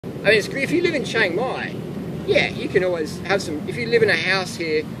I mean, if you live in Chiang Mai, yeah, you can always have some. If you live in a house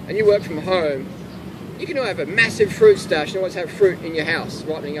here and you work from home, you can have a massive fruit stash and always have fruit in your house,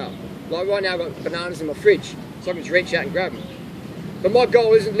 ripening up. Like right now, I've got bananas in my fridge, so I can just reach out and grab them. But my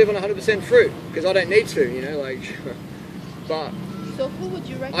goal isn't to live on 100% fruit, because I don't need to, you know, like. But so who would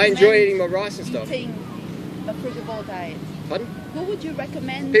you recommend? I enjoy eating my rice and stuff. Eating a frugivore diet. Pardon? Who would you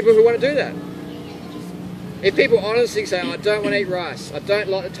recommend? People who want to do that. If people honestly say, I don't want to eat rice, I don't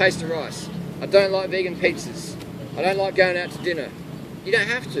like the taste of rice, I don't like vegan pizzas, I don't like going out to dinner, you don't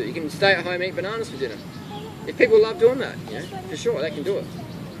have to. You can stay at home and eat bananas for dinner. If people love doing that, you know, for sure, they can do it.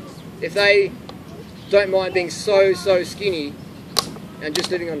 If they don't mind being so skinny and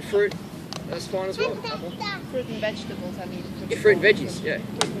just living on fruit, that's fine as well. Fruit and vegetables, I mean. Yeah, fruit and veggies, yeah.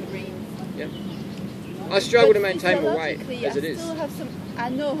 Fruit and greens. Yeah. I struggle But to maintain my weight as it is. I still have some, I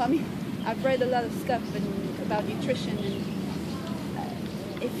know, I mean, I've read a lot of stuff about nutrition, and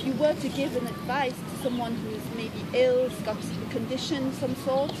if you were to give an advice to someone who's maybe ill, has got a condition of some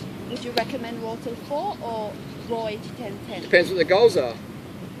sort, would you recommend RawTill4 or Raw 80-10-10? Depends what their goals are.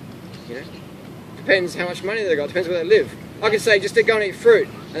 You know, depends how much money they've got, depends where they live. I could say just to go and eat fruit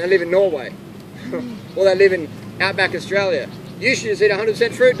and they live in Norway or they live in outback Australia. You should just eat a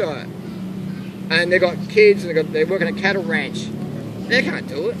 100% fruit diet. And they've got kids and they're working at a cattle ranch. They can't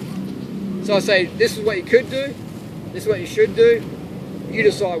do it. So I say, this is what you could do, this is what you should do, you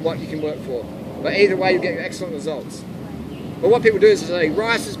decide what you can work for. But either way, you'll get excellent results. But what people do is they say,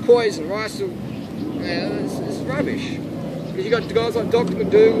 rice is poison, rice will, it's rubbish. Because you've got guys like Dr.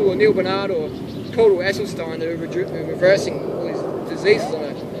 McDougall or Neil Bernard or Caldwell Esselstyn that are reversing all these diseases on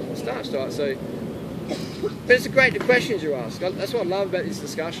a starch diet. So, but it's a great questions you ask. That's what I love about these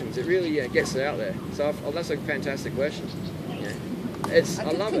discussions. It really gets it out there. So that's a fantastic question.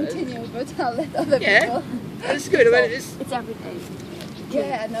 I love it. Continue, but I'll let other people. It's good. I mean, it's everything.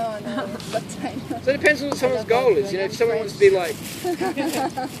 Yeah, I know. But I know. So it depends on what someone's goal is. You know, if someone wants to be like,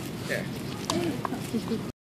 yeah.